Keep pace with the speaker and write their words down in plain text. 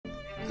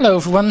Hello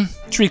everyone,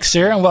 Treecks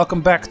here and welcome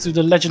back to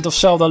The Legend of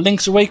Zelda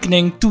Link's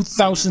Awakening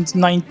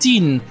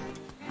 2019.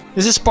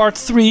 This is part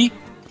 3.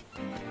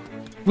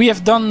 We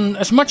have done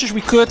as much as we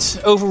could,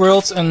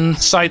 overworld and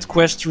side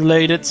quest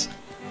related.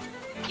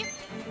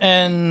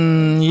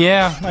 And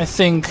yeah, I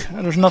think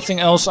there's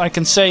nothing else I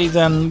can say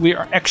than we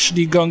are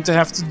actually going to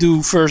have to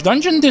do first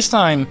dungeon this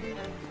time.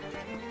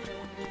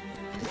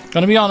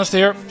 Gonna be honest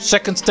here,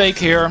 second take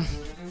here,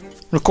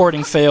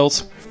 recording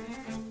failed.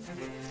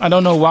 I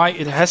don't know why,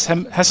 it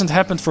hasn't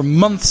happened for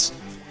months.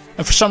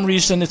 And for some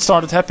reason it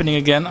started happening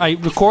again. I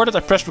recorded, I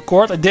pressed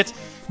record, I did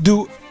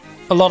do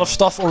a lot of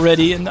stuff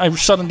already. And I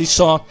suddenly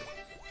saw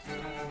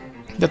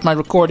that my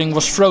recording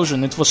was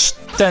frozen. It was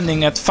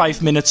standing at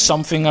 5 minutes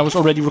something. I was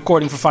already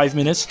recording for 5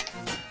 minutes.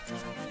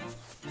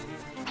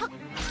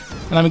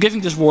 And I'm giving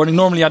this warning.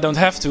 Normally I don't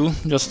have to.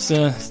 Just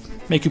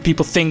make you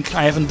people think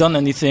I haven't done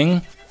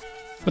anything.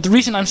 But the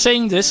reason I'm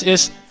saying this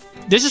is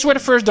where the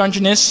first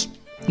dungeon is.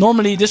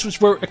 Normally this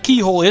was where a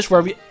keyhole is,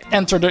 where we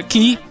enter the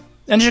key.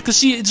 And as you can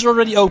see, it's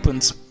already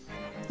opened.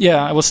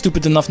 Yeah, I was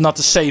stupid enough not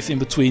to save in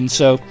between,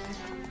 so...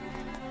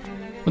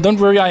 But don't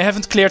worry, I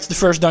haven't cleared the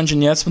first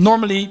dungeon yet. But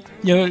normally,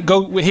 you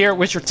go here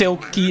with your tail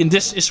key, and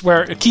this is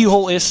where a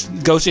keyhole is.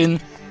 It goes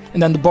in,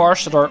 and then the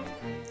bars that are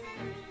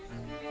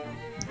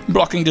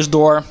blocking this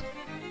door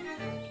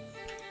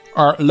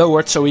are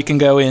lowered so we can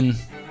go in.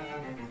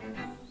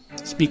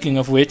 Speaking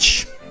of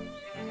which,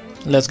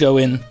 let's go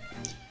in.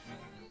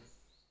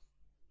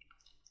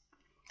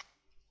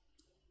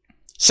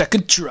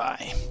 Second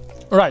try.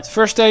 Alright,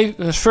 first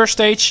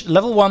stage,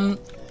 level 1,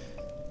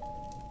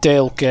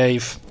 Tail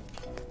Cave.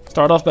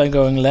 Start off by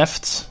going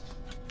left.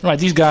 Right,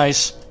 these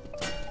guys,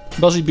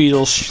 buzzy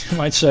beetles, you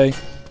might say.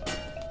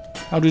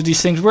 How do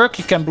these things work?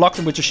 You can block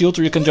them with your shield,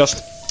 or you can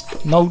just...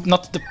 No,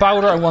 not the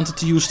powder, I wanted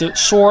to use the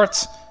sword.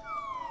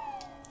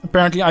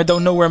 Apparently I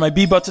don't know where my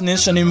B button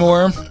is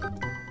anymore.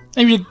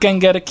 And you can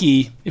get a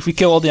key if we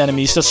kill all the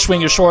enemies. Just swing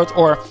your sword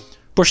or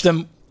push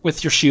them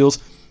with your shield.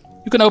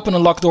 You can open a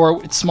locked door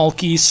with small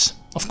keys.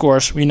 Of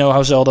course, we know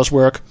how Zeldas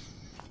work.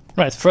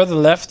 Right, further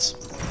left,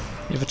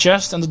 you have a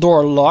chest and the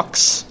door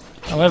locks.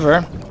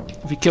 However,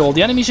 if we kill all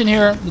the enemies in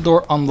here, the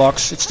door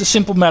unlocks. It's the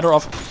simple matter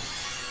of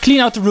clean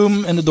out the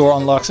room and the door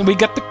unlocks. And we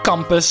get the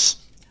compass.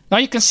 Now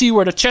you can see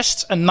where the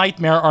chests and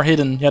nightmare are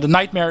hidden. Yeah, the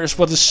nightmare is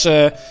what is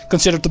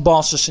considered the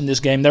bosses in this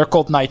game. They're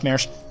called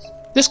nightmares.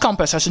 This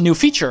compass has a new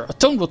feature. A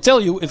tone will tell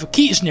you if a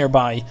key is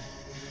nearby.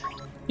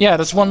 Yeah,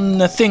 that's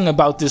one thing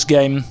about this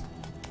game.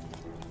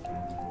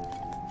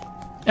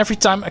 Every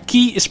time a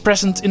key is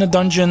present in a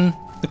dungeon,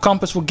 the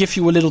compass will give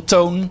you a little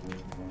tone,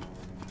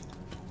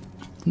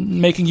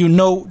 making you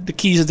know the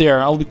key is there.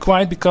 I'll be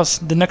quiet because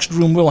the next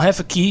room will have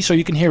a key, so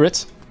you can hear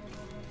it.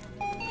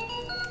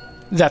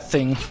 That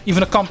thing.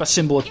 Even a compass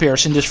symbol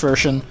appears in this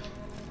version.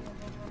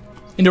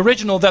 In the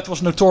original that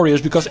was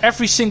notorious, because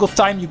every single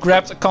time you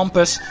grabbed a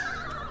compass,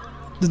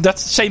 that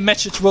same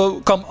message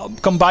will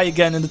come by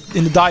again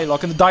in the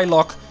dialogue, and the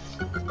dialogue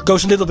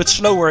goes a little bit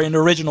slower in the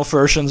original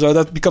version, so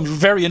that becomes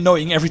very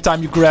annoying every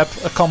time you grab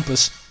a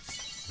compass.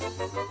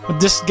 But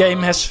this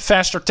game has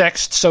faster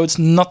text, so it's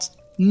not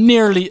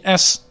nearly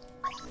as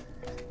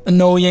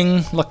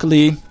annoying,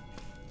 luckily.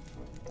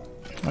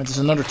 Right, there's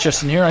another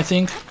chest in here, I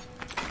think.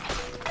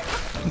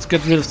 Let's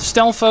get rid of the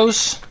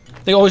Stelphos.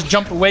 They always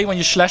jump away when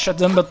you slash at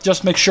them, but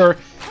just make sure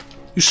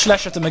you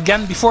slash at them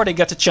again before they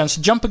get the chance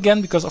to jump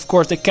again, because of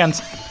course they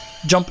can't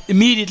jump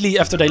immediately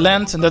after they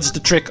land, and that's the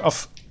trick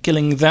of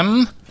killing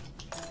them.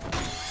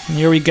 And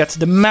here we get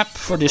the map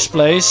for this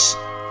place.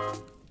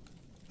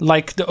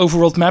 Like the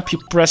overworld map, you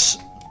press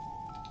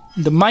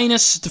the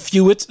minus to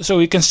view it, so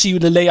you can see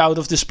the layout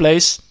of this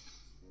place.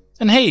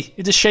 And hey,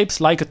 it is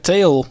shaped like a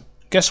tail.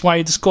 Guess why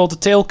it is called the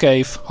Tail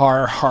Cave.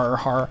 Har har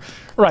har.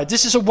 Right,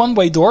 this is a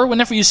one-way door.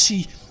 Whenever you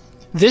see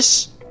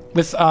this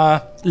with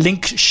a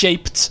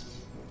link-shaped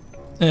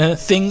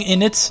thing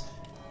in it,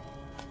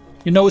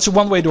 you know it's a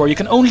one-way door. You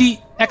can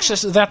only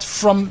access that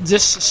from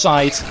this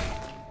side.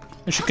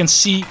 As you can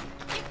see,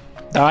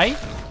 die.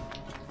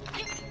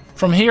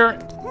 From here,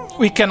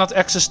 we cannot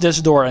access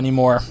this door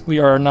anymore. We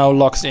are now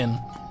locked in.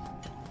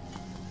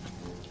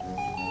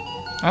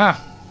 Ah,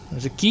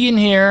 there's a key in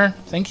here.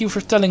 Thank you for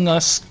telling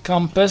us,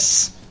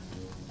 compass.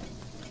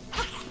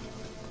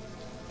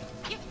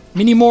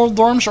 Mini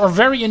Moldorms are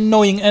very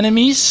annoying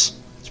enemies,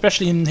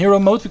 especially in hero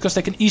mode, because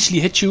they can easily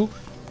hit you.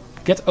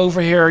 Get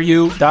over here,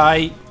 you.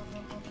 Die.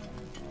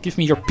 Give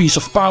me your piece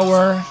of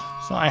power,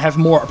 so I have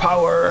more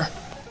power.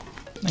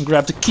 And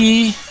grab the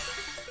key.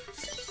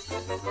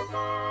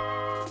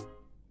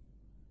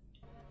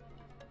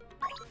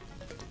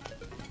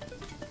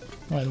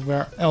 Right,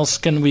 where else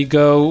can we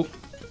go?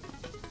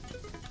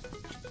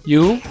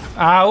 You?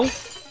 Ow!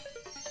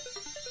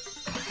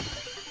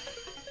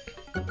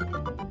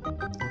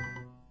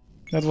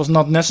 That was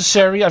not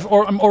necessary.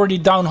 I'm already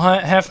down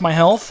half my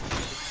health.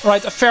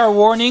 Right, a fair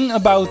warning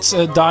about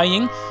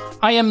dying.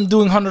 I am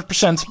doing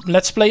 100%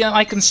 Let's Play, and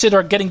I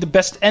consider getting the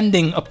best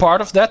ending a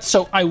part of that,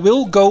 so I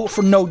will go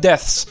for no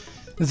deaths.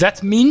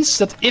 That means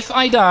that if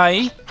I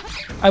die,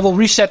 I will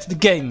reset the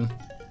game.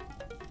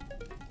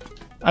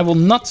 I will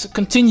not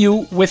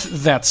continue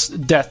with deaths.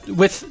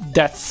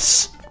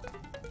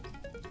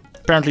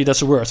 Apparently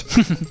that's a word.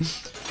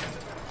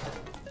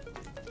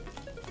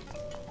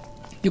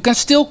 You can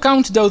still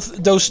count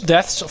those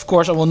deaths. Of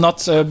course, I will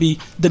not be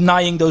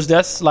denying those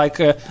deaths. Like,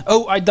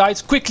 oh, I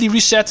died, quickly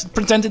reset,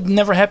 pretend it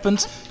never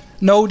happened.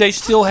 No, they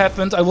still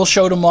happened. I will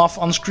show them off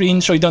on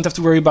screen, so you don't have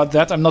to worry about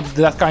that. I'm not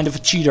that kind of a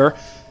cheater.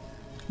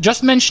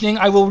 Just mentioning,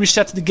 I will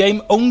reset the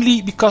game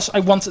only because I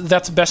want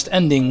that best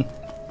ending.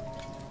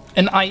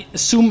 And I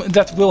assume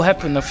that will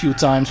happen a few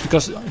times,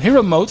 because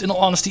hero mode, in all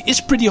honesty, is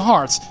pretty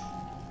hard.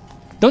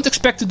 Don't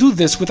expect to do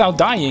this without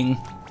dying.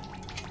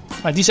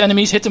 Right, these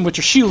enemies, hit them with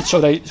your shield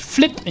so they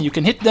flip and you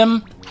can hit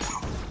them.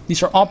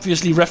 These are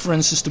obviously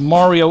references to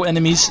Mario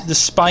enemies, the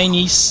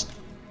Spinies.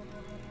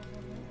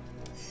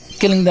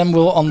 Killing them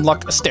will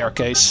unlock a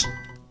staircase.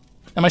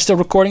 Am I still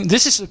recording?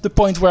 This is the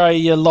point where I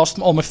lost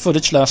all my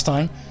footage last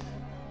time.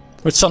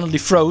 Where it suddenly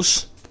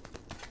froze.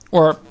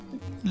 Or,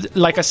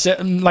 like I said,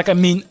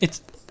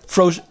 it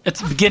froze at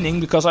the beginning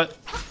because I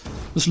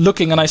was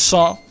looking and I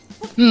saw...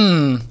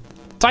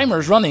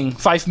 Timer's running,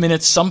 5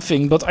 minutes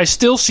something, but I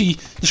still see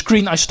the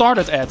screen I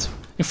started at,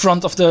 in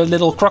front of the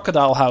little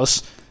crocodile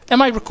house.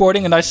 Am I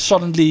recording? And I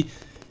suddenly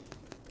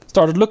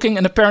started looking,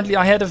 and apparently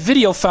I had a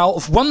video file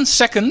of 1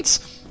 second,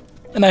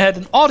 and I had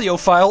an audio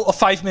file of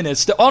 5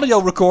 minutes. The audio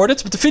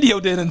recorded, but the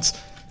video didn't.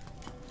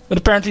 But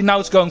apparently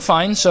now it's going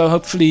fine, so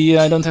hopefully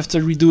I don't have to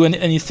redo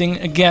anything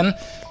again.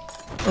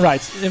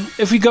 Right,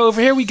 if we go over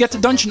here, we get the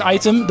dungeon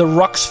item, the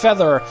Rock's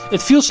Feather.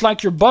 It feels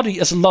like your body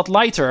is a lot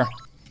lighter.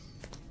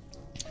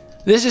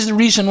 This is the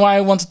reason why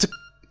I wanted to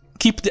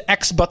keep the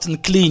X button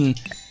clean.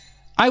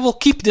 I will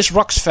keep this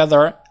Rock's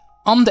Feather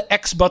on the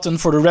X button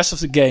for the rest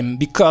of the game,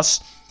 because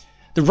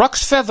the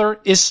Rock's Feather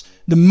is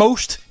the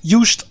most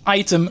used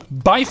item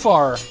by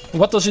far.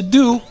 What does it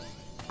do?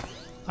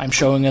 I'm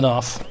showing it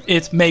off.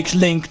 It makes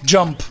Link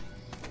jump.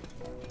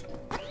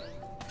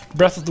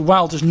 Breath of the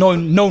Wild is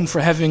known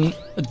for having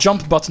a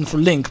jump button for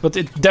Link, but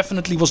it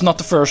definitely was not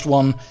the first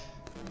one.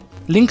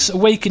 Link's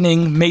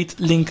Awakening made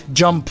Link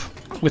jump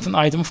with an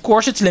item. Of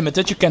course, it's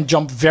limited. You can't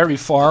jump very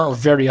far or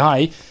very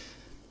high.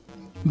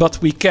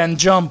 But we can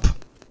jump.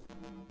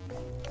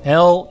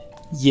 Hell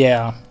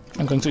yeah.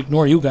 I'm going to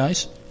ignore you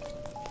guys.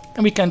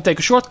 And we can take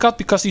a shortcut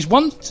because these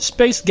one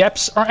space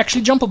gaps are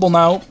actually jumpable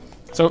now.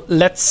 So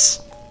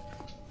let's...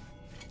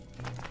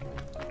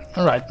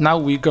 Alright, now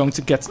we're going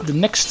to get the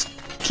next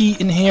key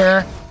in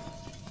here.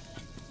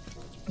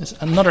 There's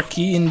another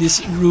key in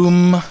this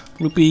room.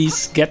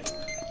 Rupees, get...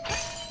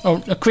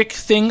 Oh, a quick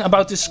thing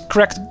about this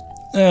cracked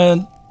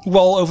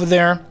wall over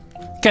there.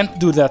 Can't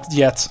do that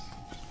yet.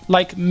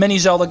 Like many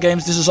Zelda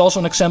games, this is also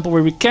an example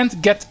where we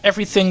can't get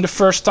everything the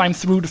first time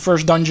through the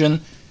first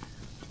dungeon.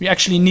 We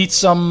actually need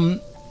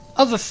some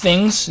other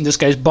things. In this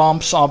case,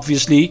 bombs,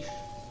 obviously.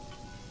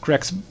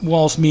 Cracked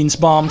walls means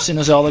bombs in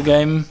a Zelda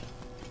game.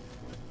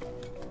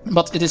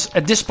 But it is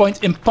at this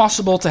point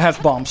impossible to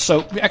have bombs.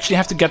 So we actually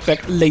have to get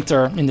back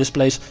later in this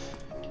place.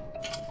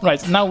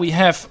 Right, now we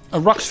have a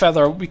Rock's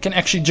Feather. We can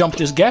actually jump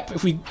this gap.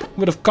 If we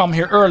would have come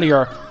here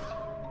earlier,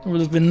 there would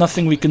have been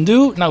nothing we can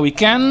do. Now we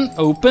can.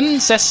 Open.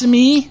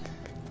 Sesame.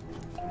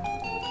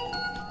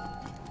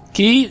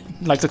 Key,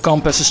 like the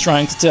compass is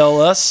trying to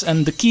tell us.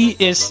 And the key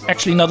is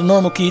actually not a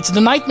normal key. It's the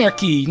Nightmare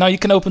Key. Now you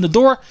can open the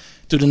door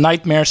to the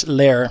Nightmare's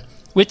lair,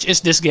 which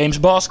is this game's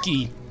boss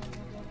key.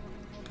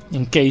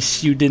 In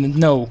case you didn't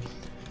know.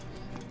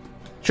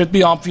 Should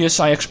be obvious.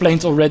 I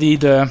explained already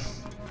the...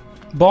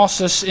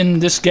 bosses in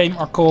this game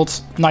are called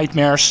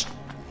nightmares.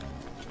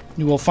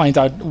 You will find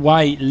out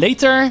why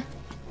later.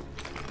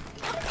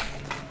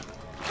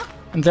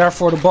 And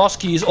therefore the boss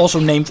key is also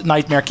named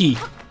Nightmare Key.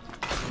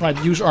 Right,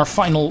 use our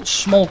final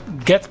small...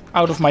 Get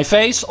out of my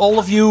face, all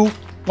of you.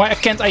 Why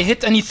can't I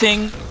hit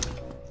anything?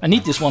 I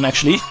need this one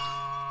actually.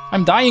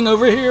 I'm dying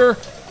over here.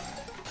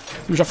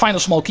 Use our final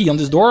small key on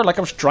this door, like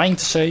I was trying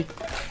to say.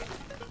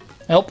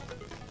 Help.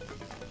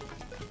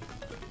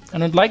 I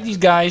don't like these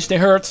guys, they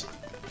hurt.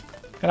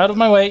 Get out of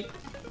my way.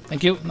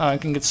 Thank you. Now I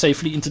can get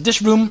safely into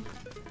this room.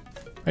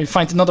 Where you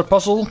find another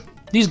puzzle.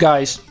 These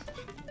guys.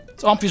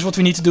 It's obvious what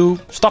we need to do.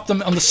 Stop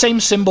them on the same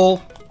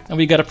symbol. And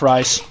we get a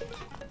prize.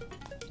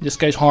 In this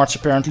case, hearts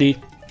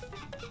apparently.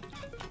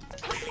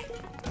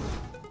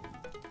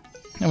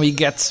 And we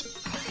get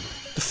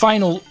the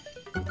final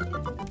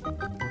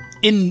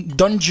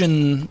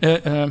in-dungeon...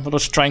 what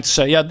was I trying to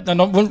say? Yeah, I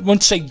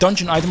won't say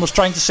dungeon item. I was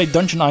trying to say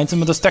dungeon item,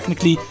 but that's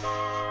technically...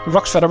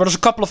 Rock's Feather, but there's a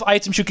couple of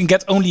items you can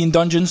get only in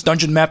dungeons.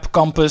 Dungeon map,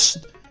 compass,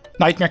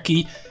 Nightmare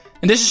Key.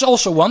 And this is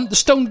also one, the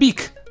Stone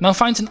Beak. Now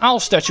find an owl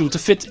statue to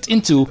fit it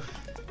into.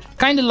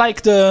 Kinda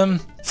like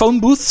the phone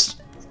booths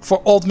for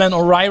Old Man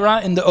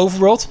Orira in the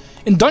overworld.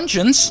 In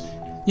dungeons,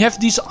 you have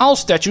these owl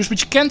statues,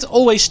 but you can't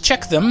always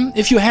check them.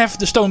 If you have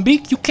the Stone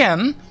Beak, you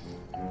can.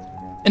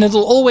 And it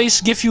will always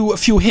give you a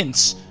few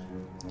hints.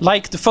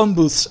 Like the phone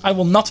booths, I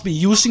will not be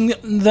using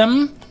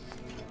them.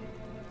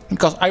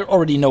 Because I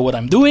already know what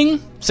I'm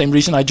doing. Same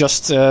reason I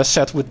just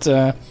said with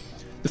the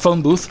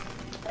phone booth.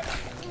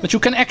 But you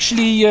can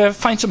actually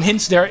find some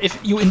hints there if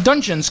you in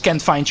dungeons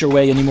can't find your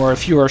way anymore,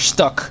 if you are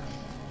stuck.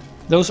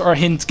 Those are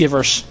hint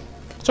givers.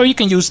 So you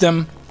can use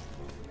them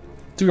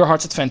to your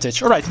heart's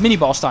advantage. Alright,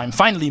 mini-boss time.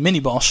 Finally,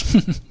 mini-boss.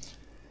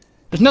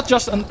 There's not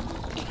just a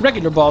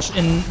regular boss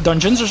in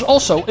dungeons, there's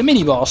also a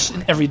mini-boss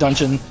in every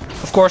dungeon.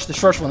 Of course, this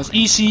first one is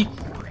easy.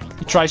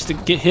 He tries to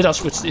hit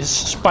us with his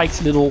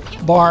spiked little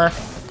bar.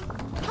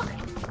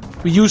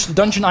 We use the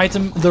dungeon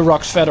item, the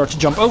Rock's Feather, to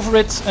jump over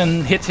it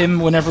and hit him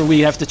whenever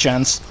we have the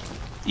chance.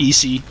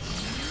 Easy.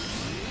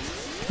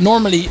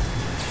 Normally,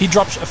 he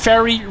drops a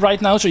fairy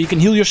right now, so you can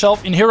heal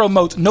yourself. In hero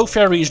mode, no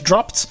fairy is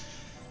dropped,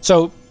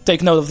 so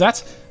take note of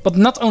that. But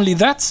not only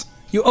that,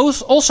 you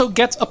also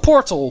get a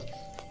portal.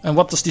 And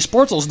what does these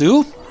portals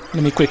do?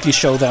 Let me quickly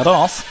show that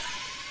off.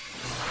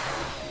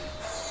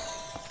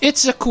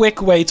 It's a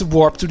quick way to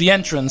warp to the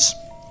entrance.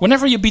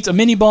 Whenever you beat a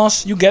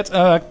mini-boss, you get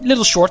a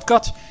little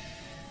shortcut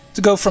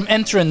to go from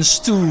entrance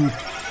to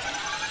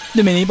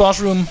the mini-boss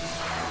room.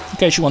 In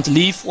case you want to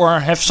leave or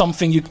have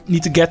something you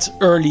need to get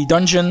early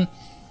dungeon.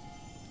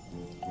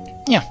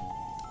 Yeah,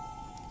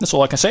 that's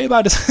all I can say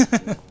about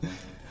it.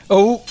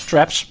 Oh,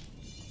 traps.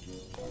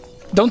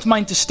 Don't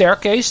mind the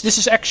staircase. This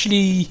is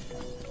actually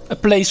a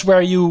place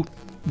where you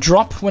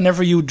drop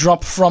whenever you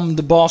drop from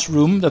the boss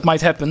room. That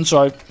might happen,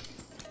 so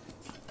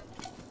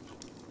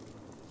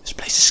This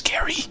place is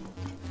scary.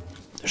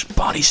 There's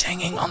bodies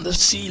hanging on the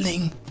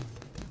ceiling.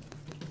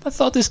 I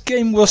thought this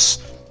game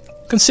was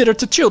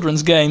considered a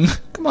children's game.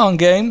 Come on,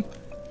 game.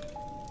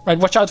 Right,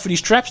 watch out for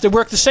these traps. They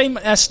work the same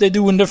as they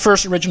do in the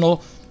first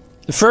original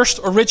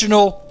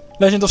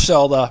Legend of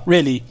Zelda,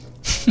 really.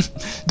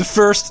 The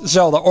first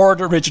Zelda, or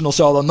the original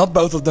Zelda, not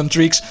both of them,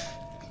 Treecks.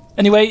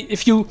 Anyway,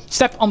 if you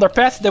step on their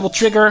path, they will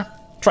trigger,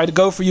 try to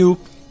go for you.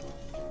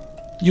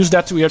 Use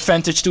that to your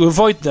advantage to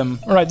avoid them.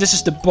 Alright, this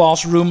is the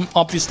boss room,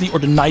 obviously, or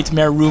the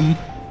nightmare room.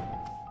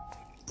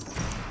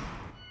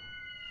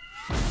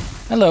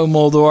 Hello,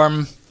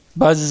 Moldorm.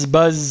 Buzz,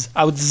 buzz,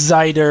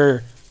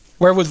 outsider.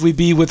 Where would we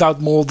be without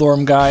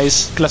Moldorm,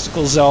 guys?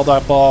 Classical Zelda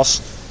boss.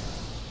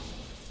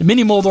 The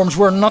mini Moldorms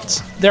were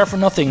not there for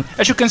nothing.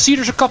 As you can see,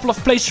 there's a couple of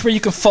places where you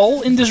can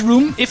fall in this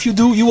room. If you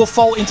do, you will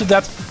fall into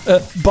that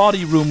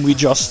body room we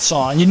just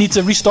saw. And you need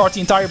to restart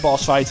the entire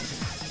boss fight.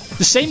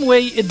 The same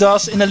way it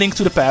does in A Link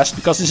to the Past,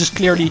 because this is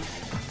clearly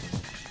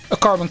a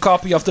carbon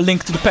copy of the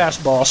Link to the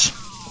Past boss.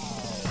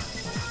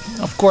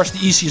 Of course,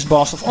 the easiest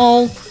boss of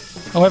all.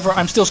 However,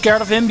 I'm still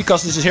scared of him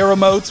because this is hero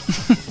mode.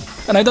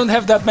 And I don't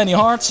have that many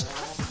hearts.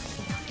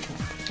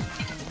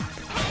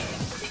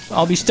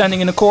 I'll be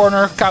standing in a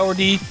corner,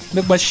 cowardly,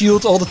 with my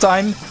shield all the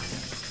time.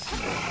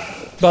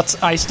 But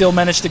I still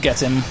managed to get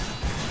him.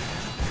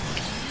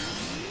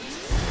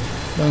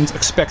 Don't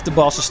expect the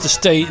bosses to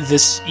stay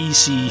this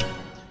easy.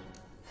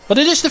 But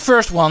it is the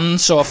first one,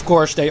 so of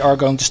course they are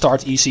going to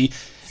start easy.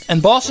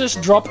 And bosses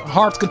drop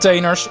heart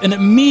containers, an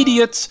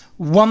immediate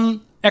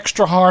 1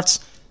 extra heart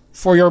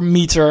for your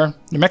meter.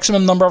 The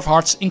maximum number of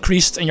hearts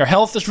increased and your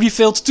health is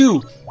refilled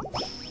too.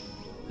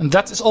 And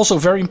that is also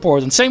very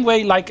important. Same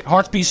way like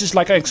heart pieces,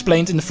 like I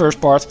explained in the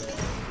first part.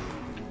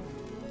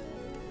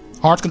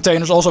 Heart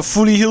containers also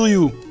fully heal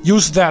you.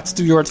 Use that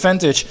to your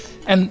advantage.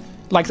 And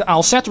like the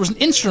owl said, there was an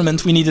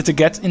instrument we needed to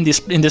get in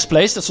this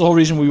place. That's the whole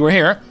reason we were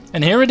here.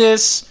 And here it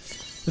is.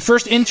 The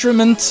first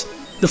instrument,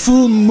 the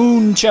full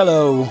moon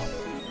cello.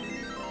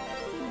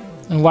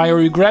 And why are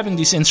we grabbing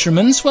these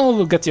instruments? Well,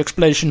 we'll get the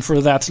explanation for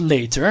that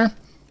later.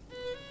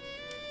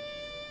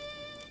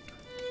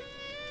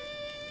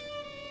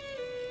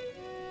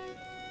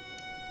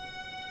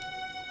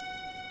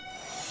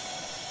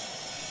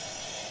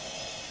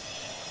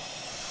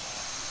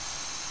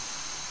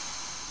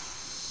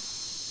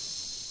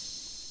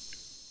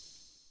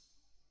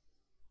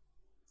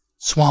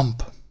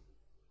 Swamp.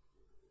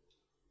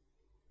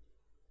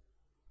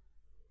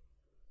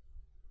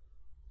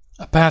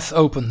 A path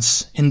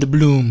opens in the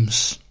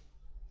blooms.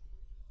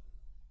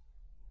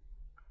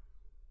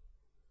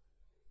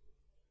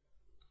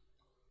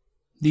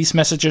 These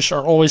messages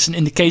are always an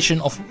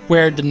indication of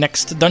where the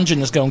next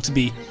dungeon is going to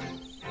be.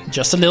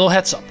 Just a little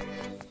heads up.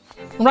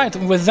 Right,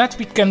 and with that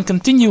we can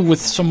continue with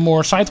some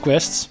more side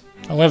quests.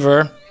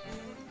 However,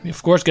 we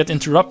of course get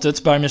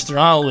interrupted by Mr.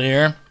 Owl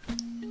here.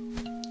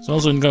 He's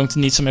also going to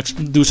need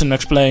do some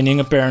explaining,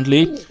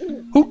 apparently.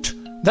 Hoot!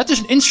 That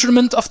is an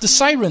instrument of the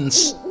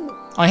sirens!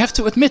 I have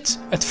to admit,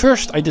 at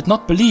first I did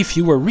not believe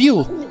you were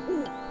real.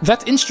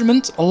 That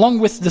instrument, along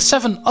with the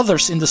 7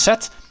 others in the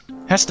set,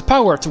 has the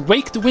power to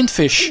wake the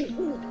windfish.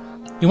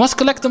 You must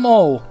collect them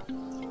all.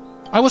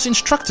 I was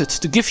instructed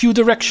to give you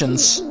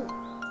directions.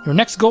 Your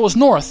next goal is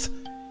north,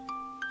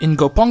 in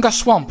Goponga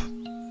Swamp.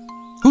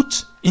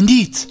 Hoot!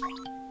 Indeed!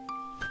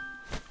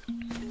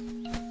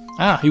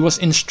 Ah, he was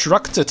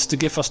instructed to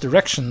give us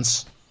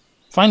directions.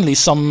 Finally,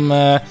 some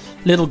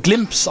little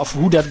glimpse of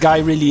who that guy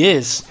really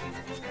is.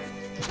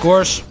 Of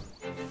course,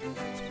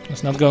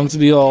 that's not going to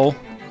be all.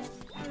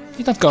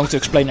 He's not going to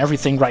explain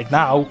everything right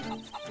now.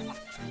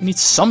 We need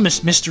some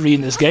mystery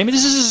in this game.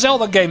 This is a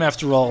Zelda game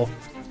after all.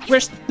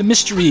 Where's the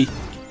mystery?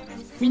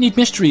 We need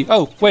mystery.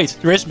 Oh, wait,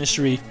 there is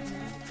mystery.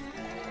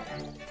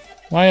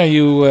 Why are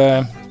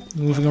you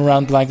moving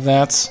around like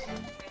that?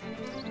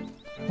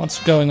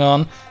 What's going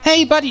on?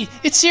 Hey, buddy,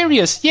 it's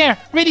serious. Yeah,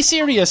 really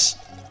serious.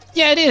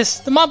 Yeah, it is.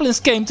 The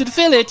moblins came to the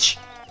village.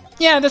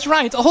 Yeah, that's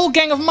right. A whole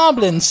gang of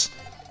moblins.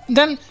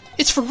 Then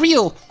it's for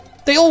real.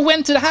 They all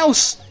went to the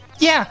house.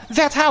 Yeah,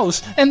 that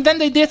house. And then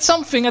they did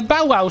something at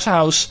Bow Wow's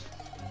house.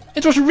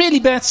 It was a really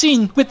bad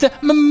scene with the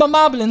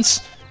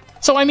moblins.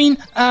 So, I mean,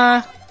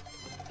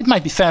 it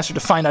might be faster to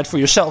find out for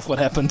yourself what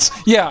happened.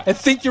 Yeah, I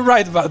think you're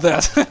right about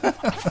that.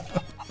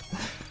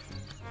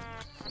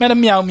 Madam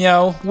Meow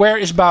Meow, where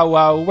is Bow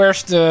Wow?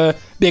 Where's the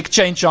big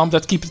chain chomp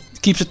that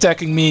keeps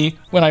attacking me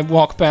when I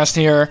walk past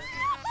here?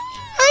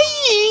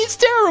 Hey, it's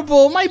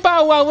terrible. My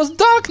Bow Wow was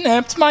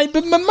dog-napped. My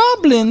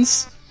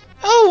moblins.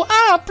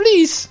 Oh,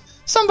 please.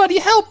 Somebody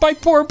help my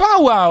poor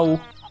Bow Wow.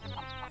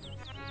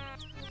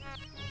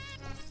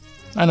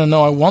 I don't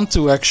know, I want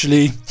to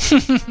actually.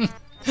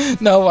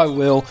 No, I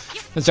will.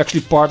 That's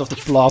actually part of the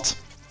plot.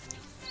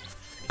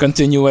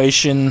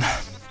 Continuation.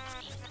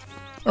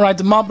 Alright,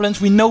 the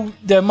moblins. We know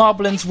the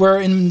moblins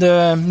were in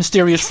the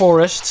mysterious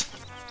forest.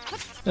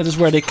 That is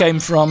where they came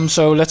from,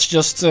 so let's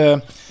just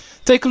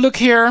take a look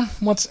here.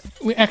 What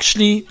we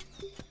actually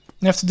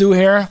have to do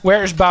here.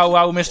 Where is Bow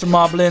Wow, Mr.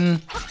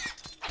 Moblin?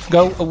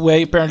 Go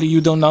away, apparently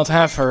you do not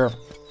have her.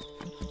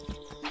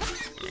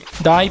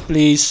 Die,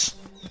 please.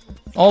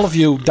 All of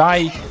you,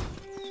 die.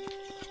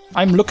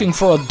 I'm looking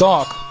for a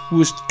dog,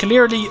 who is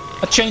clearly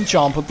a chain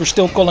chomp, but we're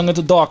still calling it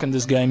a dog in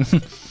this game.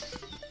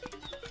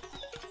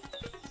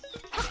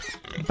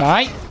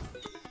 Bye.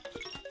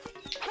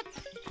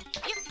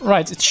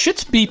 Right, it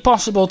should be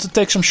possible to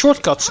take some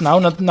shortcuts now.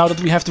 Now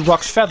that we have the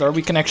Rock's Feather,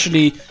 we can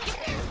actually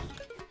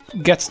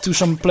get to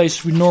some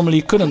places we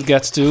normally couldn't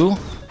get to.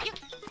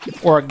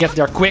 Or get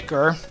there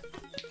quicker.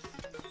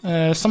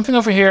 Something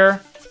over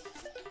here.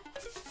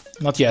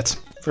 Not yet.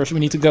 First we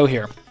need to go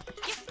here.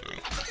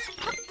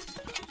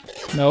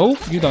 No,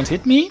 you don't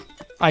hit me.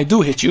 I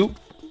do hit you.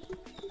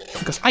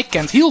 Because I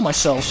can't heal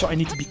myself, so I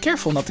need to be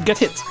careful not to get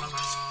hit.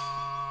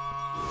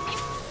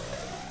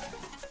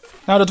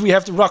 Now that we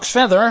have the Rock's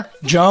Feather,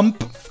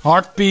 jump,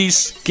 heart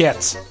piece,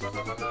 get.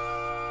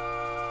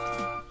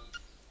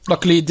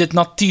 Luckily it did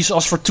not tease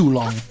us for too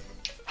long.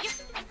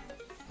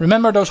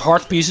 Remember those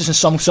heart pieces in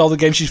some Zelda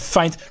games you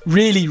find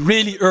really,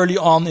 really early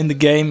on in the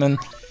game and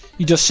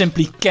you just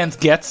simply can't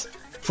get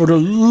for the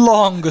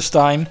longest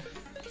time.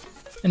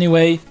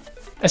 Anyway,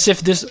 as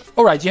if this...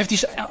 Alright, you have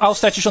these owl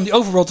statues on the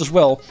overworld as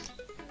well.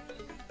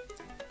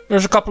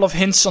 There's a couple of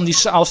hints on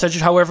these owl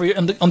statues, however,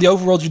 on the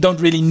overworld you don't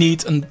really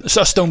need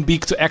a stone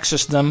beak to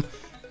access them.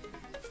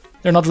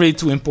 They're not really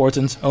too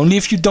important, only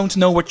if you don't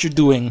know what you're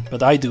doing,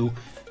 but I do.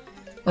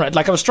 Alright,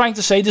 like I was trying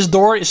to say, this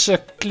door is a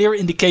clear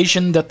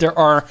indication that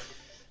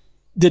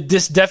that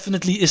this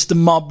definitely is the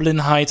Moblin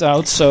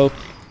hideout, so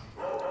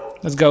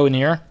let's go in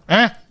here.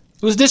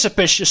 Who's this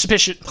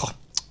suspicious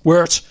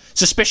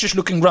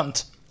looking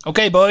runt?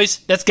 Okay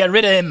boys, let's get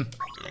rid of him.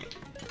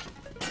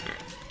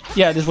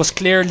 Yeah, this was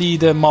clearly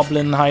the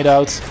Moblin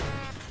hideout.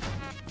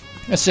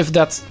 As if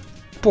that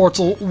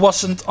portal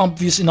wasn't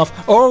obvious enough.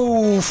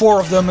 Oh, 4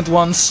 of them at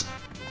once.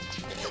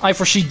 I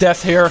foresee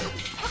death here.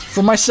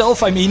 For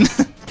myself, I mean.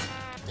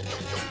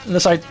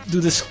 Unless I do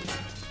this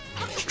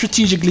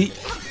strategically.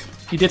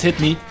 He did hit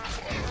me.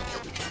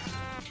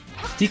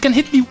 He can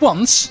hit me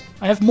once.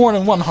 I have more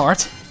than 1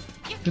 heart.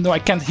 Even though I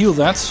can't heal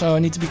that, so I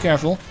need to be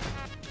careful.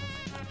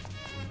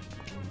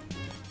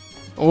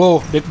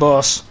 Oh, big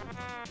boss.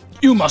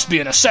 You must be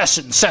an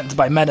assassin sent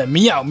by Madam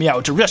Meow Meow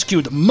to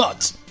rescue the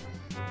mud.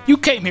 You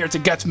came here to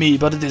get me,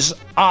 but it is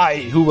I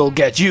who will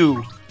get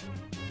you.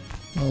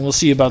 Well, we'll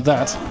see about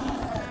that.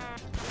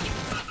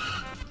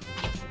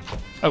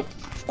 Oh,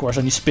 of course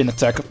I need spin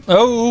attack.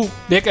 Oh,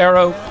 big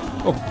arrow.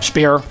 Oh,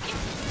 spear.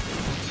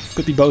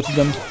 Could be both of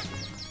them.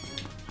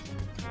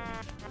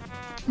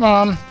 Come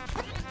on.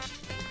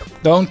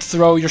 Don't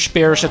throw your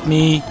spears at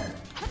me.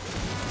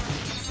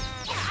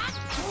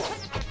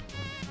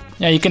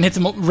 Yeah, you can hit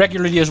them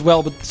regularly as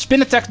well, but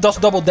spin attack does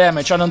double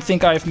damage. I don't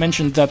think I've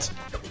mentioned that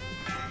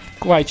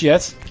quite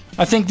yet.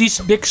 I think these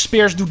big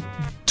spears do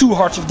 2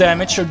 hearts of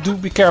damage, so do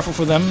be careful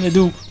for them. They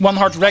do 1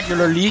 heart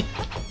regularly.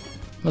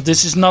 But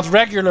this is not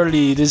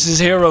regularly, this is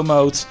hero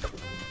mode.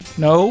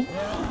 No.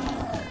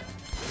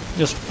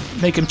 Just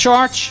make him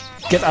charge,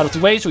 get out of the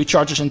way so he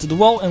charges into the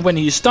wall, and when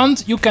he is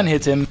stunned, you can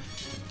hit him.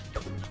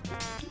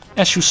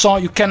 As you saw,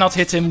 you cannot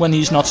hit him when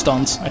he's not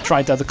stunned. I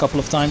tried that a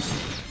couple of times.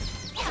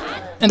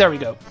 And there we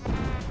go.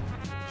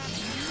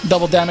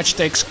 Double damage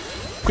takes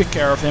quick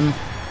care of him.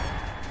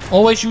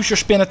 Always use your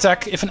spin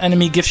attack if an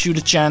enemy gives you the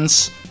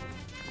chance.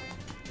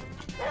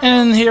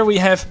 And here we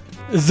have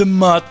the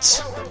mud.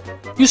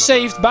 You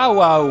saved Bow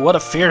Wow, what a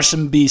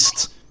fearsome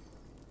beast.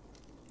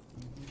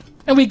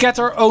 And we get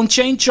our own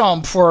chain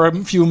chomp for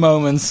a few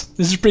moments.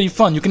 This is pretty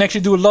fun. You can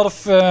actually do a lot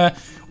of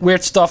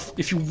weird stuff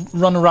if you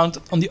run around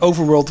on the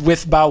overworld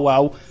with Bow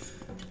Wow.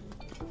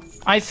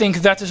 I think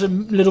that is a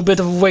little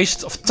bit of a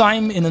waste of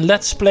time in a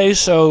Let's Play,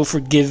 so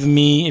forgive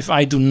me if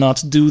I do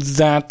not do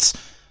that.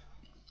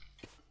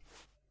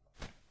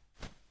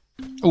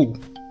 Ooh.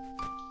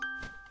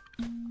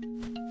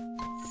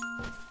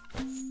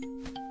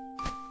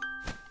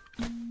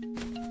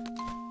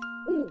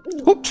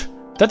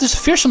 That is a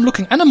fearsome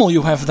looking animal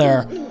you have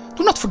there.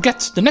 Do not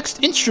forget, the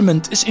next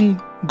instrument is in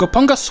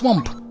Gopanga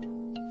Swamp.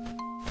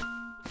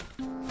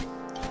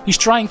 He's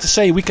trying to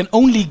say we can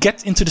only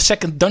get into the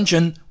second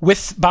dungeon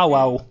with Bow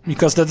Wow,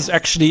 because that is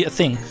actually a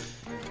thing.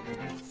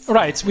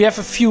 Right, we have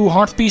a few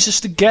heart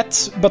pieces to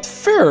get, but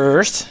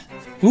first,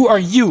 who are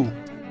you?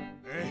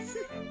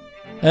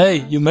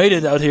 Hey, you made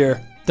it out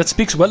here. That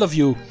speaks well of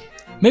you.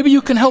 Maybe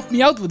you can help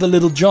me out with a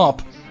little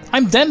job.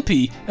 I'm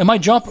Denpy, and my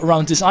job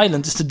around this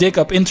island is to dig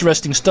up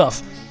interesting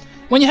stuff.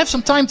 When you have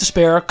some time to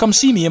spare, come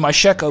see me in my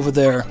shack over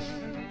there.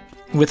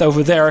 With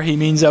over there, he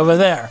means over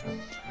there.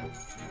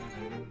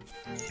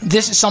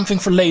 This is something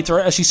for later.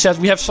 As he said,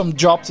 we have some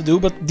job to do,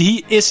 but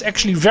he is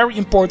actually very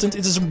important.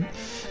 It is a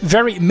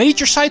very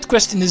major side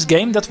quest in this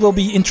game that will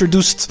be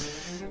introduced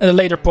at a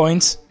later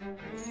point.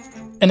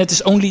 And it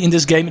is only in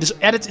this game. It is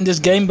added in this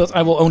game, but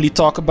I will only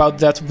talk about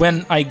that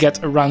when I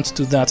get around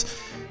to that.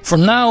 For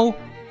now,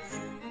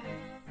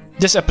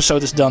 this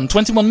episode is done.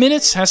 21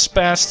 minutes has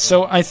passed,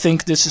 so I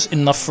think this is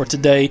enough for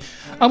today.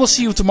 I will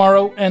see you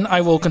tomorrow, and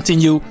I will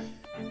continue.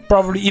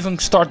 Probably even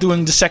start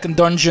doing the second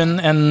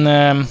dungeon,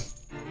 and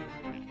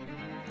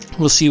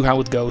we'll see how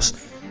it goes.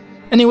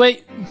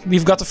 Anyway,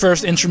 we've got the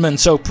first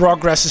instrument, so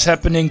progress is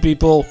happening,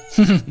 people.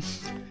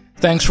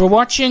 Thanks for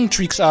watching.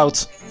 Treecks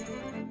out.